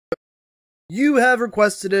You have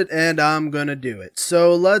requested it, and I'm gonna do it.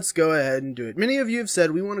 So let's go ahead and do it. Many of you have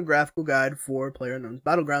said we want a graphical guide for PlayerUnknown's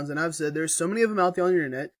Battlegrounds, and I've said there's so many of them out there on the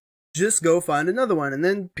internet, just go find another one. And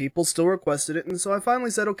then people still requested it, and so I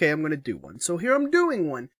finally said, okay, I'm gonna do one. So here I'm doing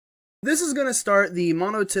one. This is gonna start the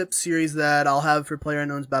mono tip series that I'll have for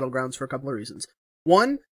PlayerUnknown's Battlegrounds for a couple of reasons.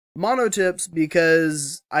 One, mono tips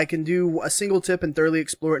because I can do a single tip and thoroughly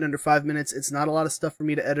explore it in under 5 minutes. It's not a lot of stuff for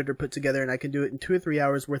me to edit or put together, and I can do it in 2 or 3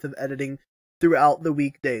 hours worth of editing throughout the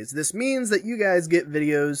weekdays. This means that you guys get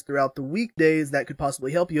videos throughout the weekdays that could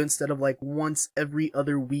possibly help you instead of like once every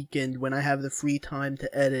other weekend when I have the free time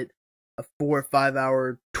to edit a 4 or 5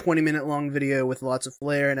 hour, 20-minute long video with lots of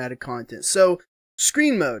flair and added content. So,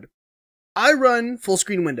 screen mode. I run full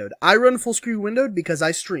screen windowed. I run full screen windowed because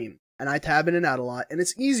I stream and I tab in and out a lot, and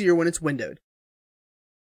it's easier when it's windowed.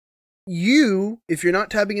 You, if you're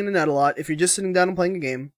not tabbing in and out a lot, if you're just sitting down and playing a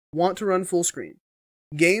game, want to run full screen.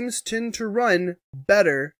 Games tend to run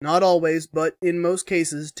better, not always, but in most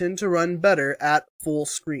cases, tend to run better at full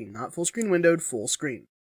screen. Not full screen windowed, full screen.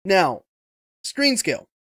 Now, screen scale.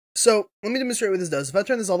 So, let me demonstrate what this does. If I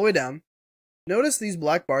turn this all the way down, notice these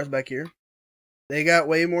black bars back here. They got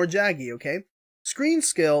way more jaggy, okay? Screen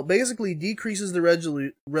scale basically decreases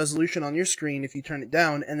the resolution on your screen if you turn it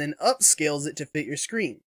down, and then upscales it to fit your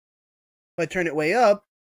screen. If I turn it way up,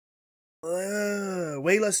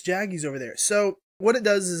 way less jaggies over there. So, what it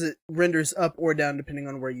does is it renders up or down depending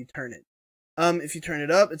on where you turn it. If you turn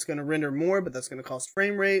it up, it's going to render more, but that's going to cost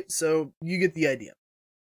frame rate, so you get the idea.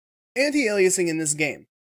 Anti-aliasing in this game.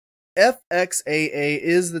 FXAA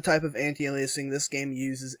is the type of anti-aliasing this game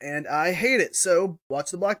uses, and I hate it. So,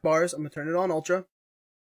 watch the black bars. I'm going to turn it on ultra.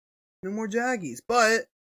 No more jaggies, but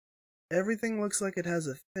everything looks like it has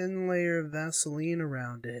a thin layer of Vaseline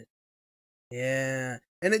around it. Yeah.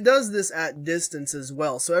 And it does this at distance as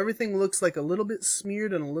well, so everything looks like a little bit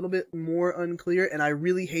smeared and a little bit more unclear, and I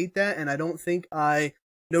really hate that, and I don't think I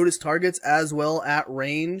notice targets as well at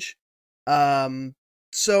range.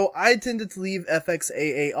 So I tended to leave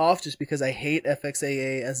FXAA off just because I hate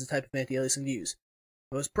FXAA as the type of anti-aliasing to use.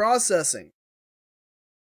 Post-processing.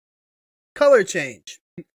 Color change.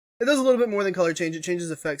 It does a little bit more than color change, it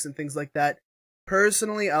changes effects and things like that.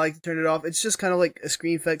 Personally, I like to turn it off. It's just kind of like a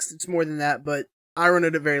screen effects, it's more than that, but I run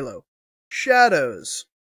it at very low. Shadows.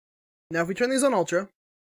 Now, if we turn these on ultra,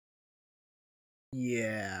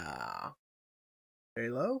 yeah. Very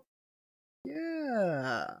low?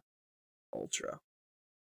 Yeah. Ultra.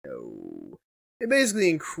 No. It basically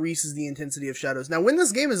increases the intensity of shadows. Now, when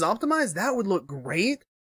this game is optimized, that would look great,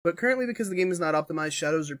 but currently, because the game is not optimized,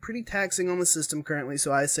 shadows are pretty taxing on the system currently,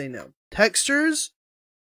 so I say no. Textures.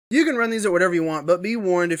 You can run these at whatever you want, but be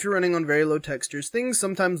warned, if you're running on very low textures, things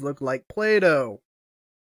sometimes look like Play-Doh.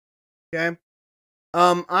 Okay?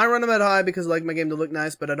 I run them at high because I like my game to look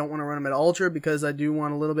nice, but I don't want to run them at ultra because I do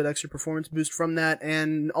want a little bit extra performance boost from that,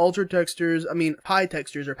 and ultra textures, high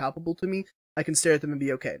textures are palpable to me. I can stare at them and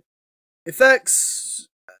be okay. Effects,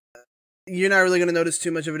 you're not really going to notice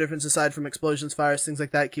too much of a difference aside from explosions, fires, things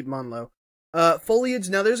like that. Keep them on low. Foliage,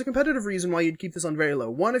 now there's a competitive reason why you'd keep this on very low.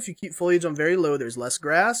 One, if you keep foliage on very low, there's less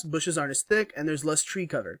grass, bushes aren't as thick, and there's less tree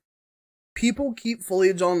cover. People keep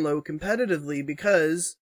foliage on low competitively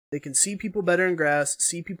because they can see people better in grass,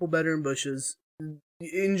 see people better in bushes.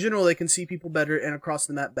 In general, they can see people better and across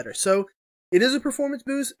the map better. So, it is a performance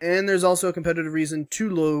boost, and there's also a competitive reason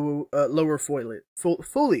to lower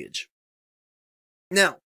foliage.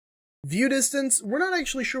 Now, view distance, we're not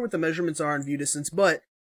actually sure what the measurements are on view distance, but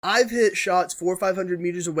I've hit shots 400 or 500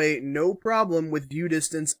 meters away, no problem with view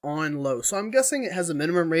distance on low. So I'm guessing it has a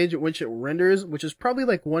minimum range at which it renders, which is probably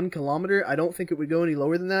like 1 kilometer. I don't think it would go any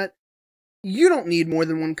lower than that. You don't need more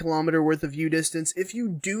than 1 kilometer worth of view distance. If you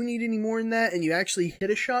do need any more than that and you actually hit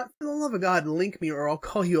a shot, for the love of God, link me or I'll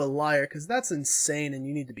call you a liar, because that's insane and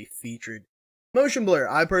you need to be featured. Motion blur.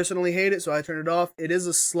 I personally hate it, so I turn it off. It is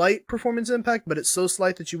a slight performance impact, but it's so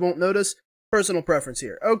slight that you won't notice. Personal preference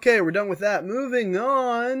here. Okay, we're done with that. Moving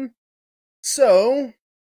on. So,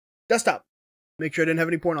 desktop. Make sure I didn't have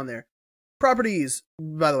any porn on there. Properties,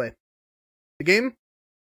 by the way. The game,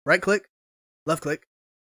 right click, left click,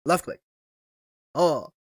 left click. Oh.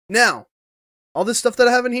 Now, all this stuff that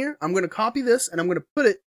I have in here, I'm going to copy this and I'm going to put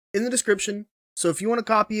it in the description. So if you want to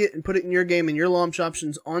copy it and put it in your game and your launch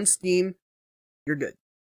options on Steam, you're good.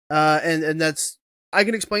 And that's, I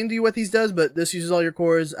can explain to you what these does, but this uses all your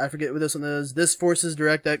cores. I forget what this one does. This forces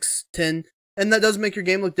DirectX 10, and that does make your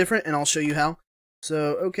game look different, and I'll show you how.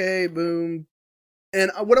 So, okay, boom. And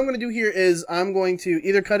what I'm going to do here is I'm going to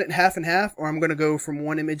either cut it in half and half, or I'm going to go from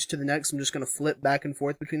one image to the next. I'm just going to flip back and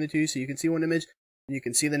forth between the two, so you can see one image, and you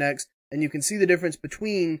can see the next, and you can see the difference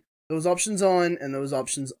between those options on and those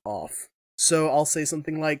options off. So I'll say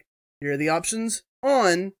something like, here are the options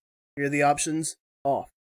on, here are the options off.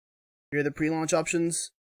 Here are the pre-launch options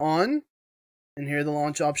on, and here are the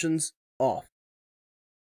launch options off.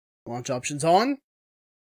 Launch options on,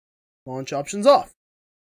 launch options off.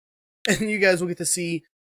 And you guys will get to see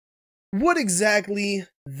what exactly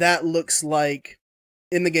that looks like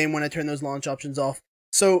in the game when I turn those launch options off.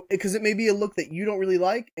 So, because it may be a look that you don't really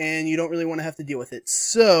like, and you don't really want to have to deal with it.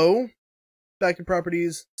 So, back to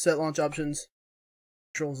properties, set launch options,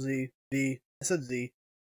 Control Z, V, I said Z.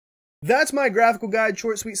 That's my graphical guide,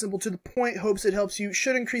 short, sweet, simple, to the point, hopes it helps you,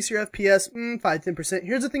 should increase your FPS, 5-10%.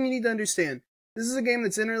 Here's the thing you need to understand. This is a game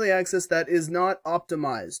that's in early access that is not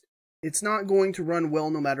optimized. It's not going to run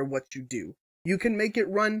well no matter what you do. You can make it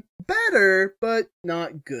run better, but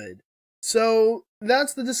not good. So,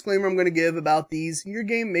 that's the disclaimer I'm going to give about these. Your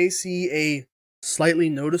game may see a slightly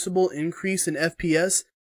noticeable increase in FPS.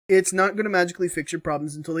 It's not going to magically fix your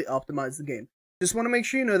problems until they optimize the game. Just want to make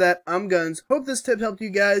sure you know that. I'm Guns. Hope this tip helped you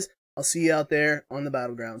guys. I'll see you out there on the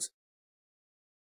battlegrounds.